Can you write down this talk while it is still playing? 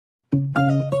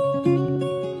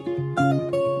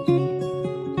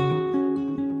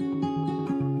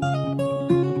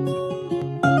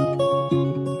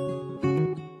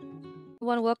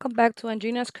welcome back to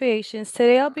Andrina's Creations.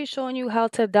 Today I'll be showing you how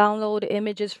to download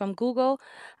images from Google.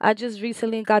 I just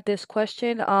recently got this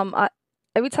question.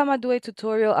 Every time I do a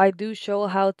tutorial, I do show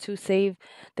how to save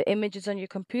the images on your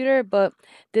computer, but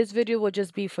this video will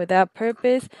just be for that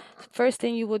purpose. First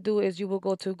thing you will do is you will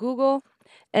go to Google,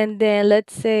 and then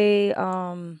let's say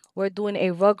we're doing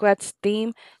a Rugrats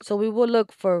theme, so we will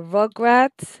look for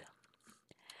Rugrats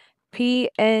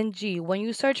PNG. When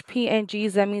you search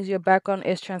PNGs, that means your background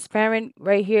is transparent.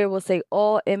 Right here, it will say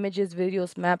all images,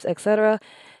 videos, maps, etc.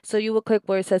 So you will click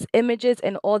where it says images,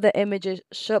 and all the images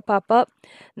should pop up.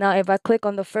 Now, if I click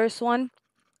on the first one,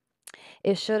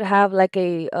 it should have like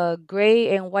a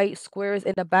gray and white squares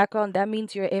in the background. That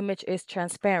means your image is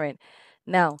transparent.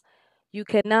 Now, you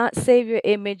cannot save your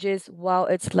images while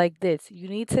it's like this. You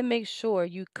need to make sure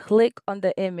you click on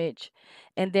the image,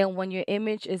 and then when your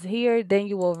image is here, then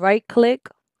you will right click,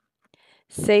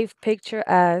 save picture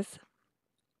as.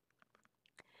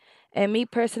 And me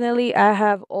personally, I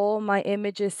have all my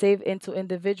images saved into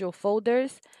individual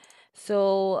folders.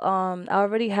 So I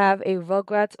already have a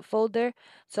Rugrats folder.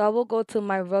 So I will go to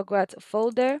my Rugrats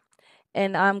folder,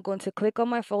 and I'm going to click on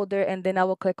my folder, and then I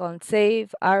will click on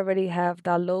save. I already have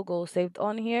that logo saved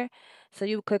on here. So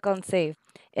you click on save,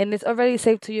 and it's already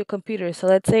saved to your computer. So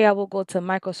let's say I will go to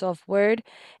Microsoft Word,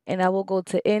 and I will go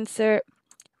to insert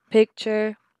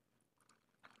picture,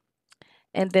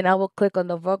 and then I will click on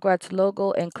the Rugrats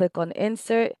logo and click on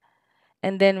insert.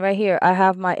 And then right here, I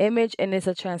have my image and it's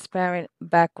a transparent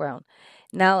background.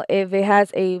 Now, if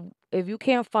you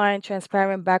can't find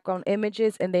transparent background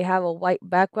images and they have a white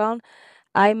background,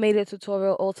 I made a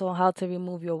tutorial also on how to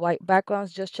remove your white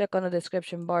backgrounds. Just check on the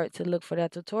description bar to look for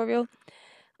that tutorial.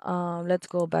 Let's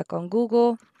go back on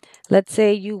Google. Let's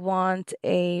say you want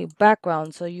a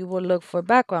background, so you will look for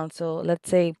background. So let's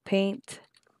say paint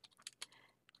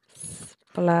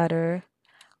splatter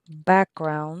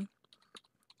background.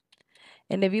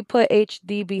 And if you put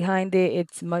HD behind it,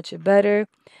 it's much better.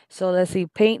 So let's see,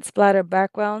 paint splatter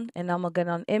background, and I'm gonna get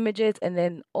on images, and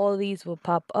then all these will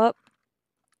pop up.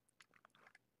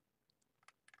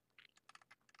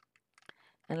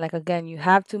 And like again, you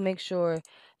have to make sure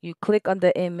you click on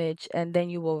the image, and then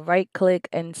you will right click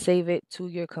and save it to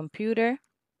your computer.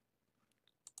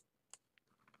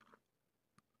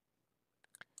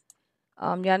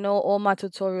 Y'all know all my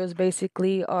tutorials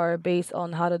basically are based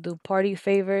on how to do party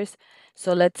favors.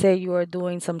 So let's say you are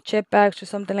doing some chip bags or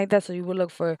something like that. So you will look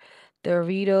for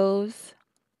Doritos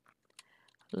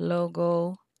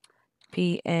logo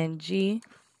PNG,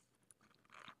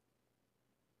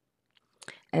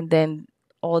 and then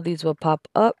all these will pop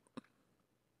up.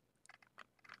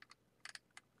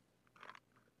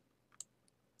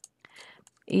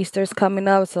 Easter's coming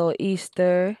up, so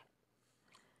Easter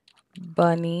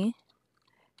bunny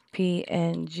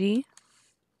PNG.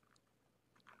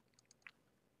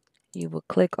 You would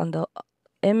click on the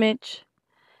image,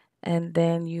 and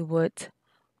then you would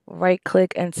right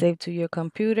click and save to your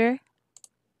computer.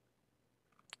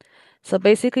 So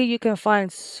basically you can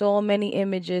find so many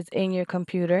images in your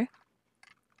computer.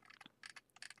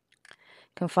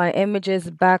 You can find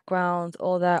images, backgrounds,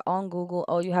 all that on Google.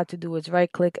 All you have to do is right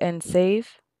click and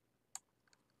save.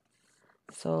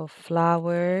 So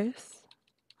flowers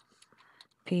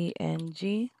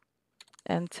PNG,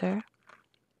 enter.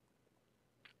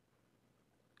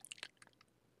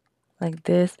 Like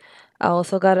this. I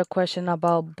also got a question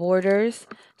about borders.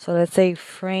 So let's say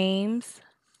frames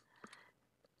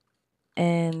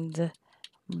and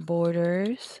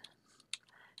borders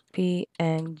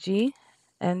PNG,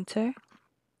 enter.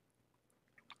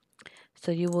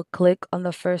 So you will click on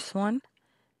the first one,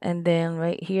 and then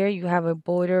right here you have a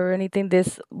border or anything.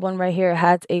 This one right here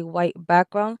has a white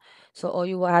background. So all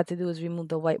you will have to do is remove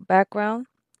the white background.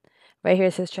 Right here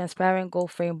it says transparent, gold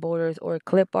frame borders, or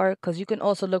clip art, because you can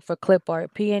also look for clip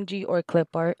art, PNG or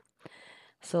clip art.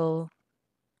 So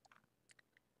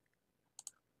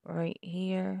right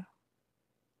here,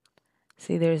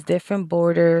 see there's different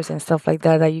borders and stuff like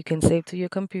that that you can save to your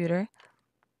computer.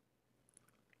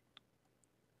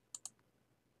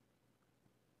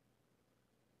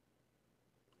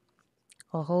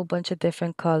 A whole bunch of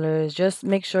different colors. Just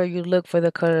make sure you look for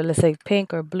the color, let's say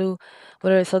pink or blue,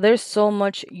 whatever. So there's so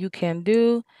much you can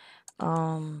do.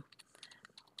 Um,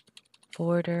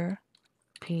 Border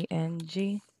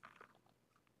PNG.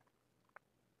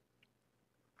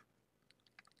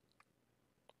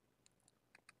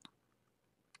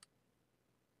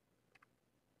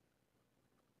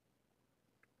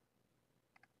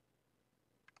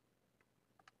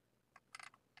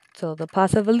 So the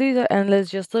possibilities are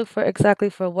endless. Just look for exactly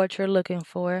for what you're looking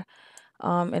for.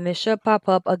 And it should pop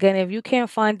up. Again, if you can't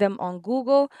find them on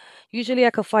Google, usually I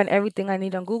can find everything I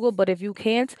need on Google, but if you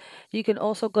can't, you can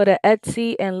also go to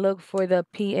Etsy and look for the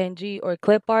PNG or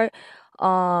clip art.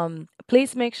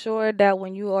 Please make sure that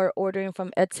when you are ordering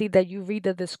from Etsy that you read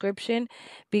the description,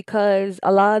 because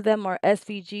a lot of them are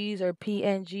SVGs or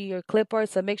PNG or clip art.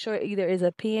 So make sure either is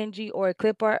a PNG or a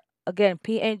clip art. Again,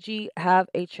 PNG have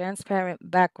a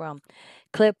transparent background.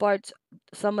 Clip arts,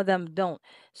 some of them don't.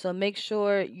 So make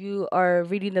sure you are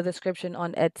reading the description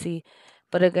on Etsy.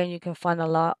 But again, you can find a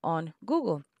lot on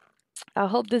Google. I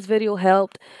hope this video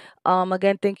helped.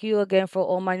 Again, thank you again for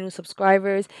all my new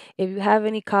subscribers. If you have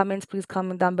any comments, please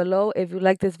comment down below. If you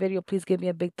like this video, please give me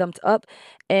a big thumbs up.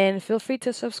 And feel free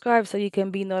to subscribe so you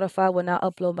can be notified when I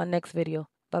upload my next video.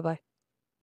 Bye bye.